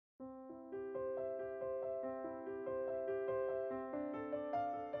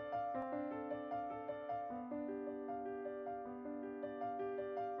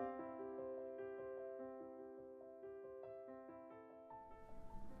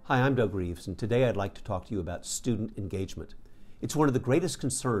Hi, I'm Doug Reeves, and today I'd like to talk to you about student engagement. It's one of the greatest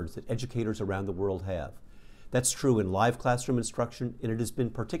concerns that educators around the world have. That's true in live classroom instruction, and it has been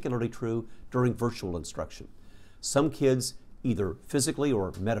particularly true during virtual instruction. Some kids, either physically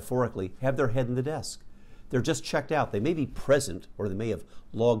or metaphorically, have their head in the desk. They're just checked out. They may be present or they may have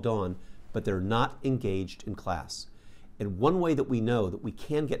logged on, but they're not engaged in class. And one way that we know that we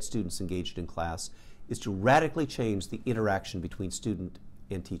can get students engaged in class is to radically change the interaction between student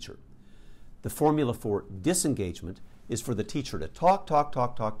and teacher. The formula for disengagement is for the teacher to talk,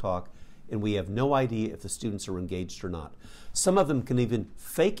 and we have no idea if the students are engaged or not. Some of them can even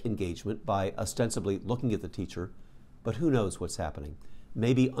fake engagement by ostensibly looking at the teacher, but who knows what's happening.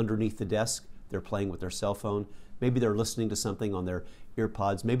 Maybe underneath the desk they're playing with their cell phone, maybe they're listening to something on their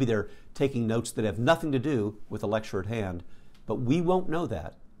earpods, maybe they're taking notes that have nothing to do with the lecture at hand, but we won't know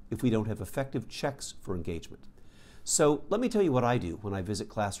that if we don't have effective checks for engagement. So let me tell you what I do when I visit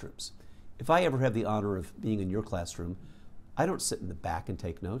classrooms. If I ever have the honor of being in your classroom, I don't sit in the back and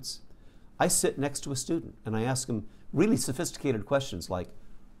take notes. I sit next to a student and I ask them really sophisticated questions like,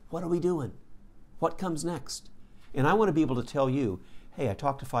 what are we doing? What comes next? And I want to be able to tell you, hey, I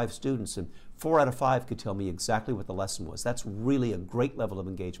talked to 5 students and 4 out of 5 could tell me exactly what the lesson was. That's really a great level of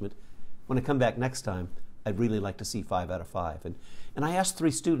engagement. When I come back next time, I'd really like to see 5 out of 5. And I asked 3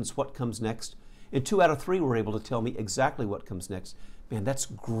 students what comes next, and 2 out of 3 were able to tell me exactly what comes next. Man, that's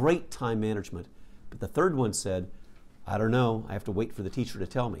great time management. But the third one said, I don't know, I have to wait for the teacher to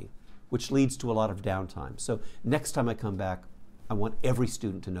tell me, which leads to a lot of downtime. So next time I come back, I want every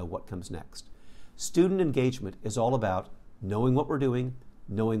student to know what comes next. Student engagement is all about knowing what we're doing,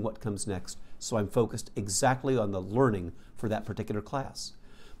 knowing what comes next, so I'm focused exactly on the learning for that particular class.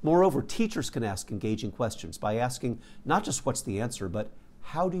 Moreover, teachers can ask engaging questions by asking not just what's the answer, but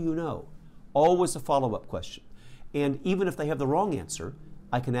how do you know? Always a follow-up question. And even if they have the wrong answer,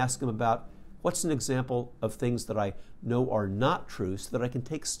 I can ask them about what's an example of things that I know are not true so that I can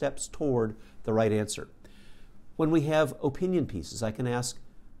take steps toward the right answer. When we have opinion pieces, I can ask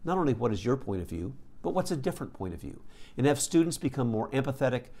not only what is your point of view, but what's a different point of view, and have students become more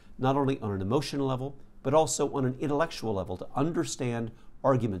empathetic, not only on an emotional level, but also on an intellectual level to understand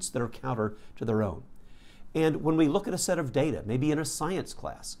arguments that are counter to their own. And when we look at a set of data, maybe in a science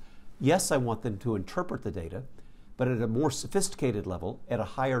class, yes, I want them to interpret the data, but at a more sophisticated level, at a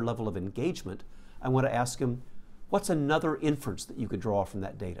higher level of engagement, I want to ask them, what's another inference that you could draw from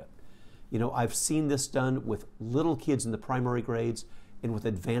that data? You know, I've seen this done with little kids in the primary grades and with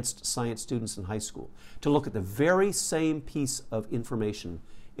advanced science students in high school, to look at the very same piece of information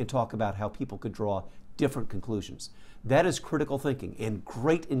and talk about how people could draw different conclusions. That is critical thinking and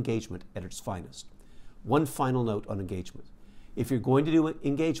great engagement at its finest. One final note on engagement. If you're going to do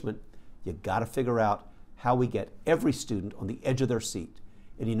engagement, you got to figure out how we get every student on the edge of their seat.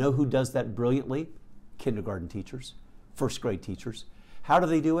 And you know who does that brilliantly? Kindergarten teachers, first grade teachers. How do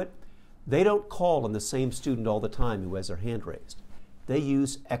they do it? They don't call on the same student all the time who has their hand raised. They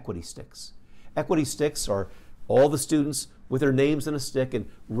use equity sticks. Equity sticks are all the students with their names in a stick, and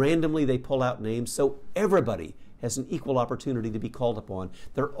randomly they pull out names so everybody has an equal opportunity to be called upon.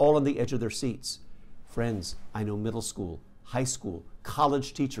 They're all on the edge of their seats. Friends, I know middle school, high school,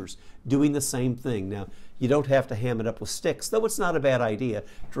 college teachers doing the same thing. Now, you don't have to ham it up with sticks, though it's not a bad idea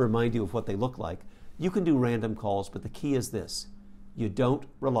to remind you of what they look like. You can do random calls, but the key is this. You don't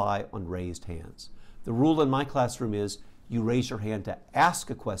rely on raised hands. The rule in my classroom is you raise your hand to ask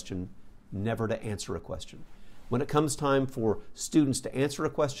a question, never to answer a question. When it comes time for students to answer a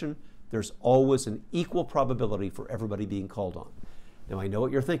question, there's always an equal probability for everybody being called on. Now, I know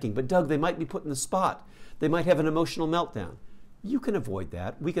what you're thinking, but Doug, they might be put in the spot. They might have an emotional meltdown. You can avoid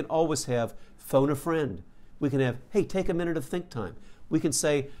that. We can always have phone a friend. We can have, hey, take a minute of think time. We can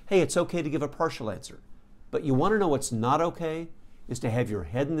say, hey, it's okay to give a partial answer. But you want to know what's not okay is to have your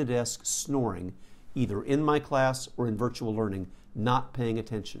head in the desk snoring, either in my class or in virtual learning, not paying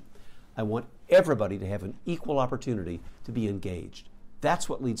attention. I want everybody to have an equal opportunity to be engaged. That's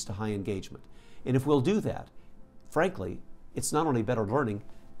what leads to high engagement. And if we'll do that, frankly, it's not only better learning,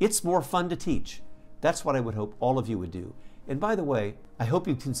 it's more fun to teach. That's what I would hope all of you would do. And by the way, I hope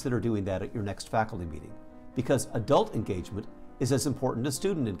you consider doing that at your next faculty meeting, because adult engagement is as important as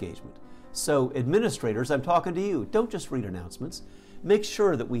student engagement. So administrators, I'm talking to you. Don't just read announcements. Make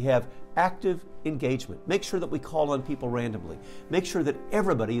sure that we have active engagement. Make sure that we call on people randomly. Make sure that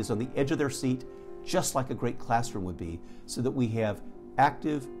everybody is on the edge of their seat, just like a great classroom would be, so that we have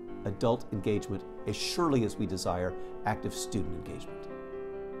active adult engagement as surely as we desire active student engagement.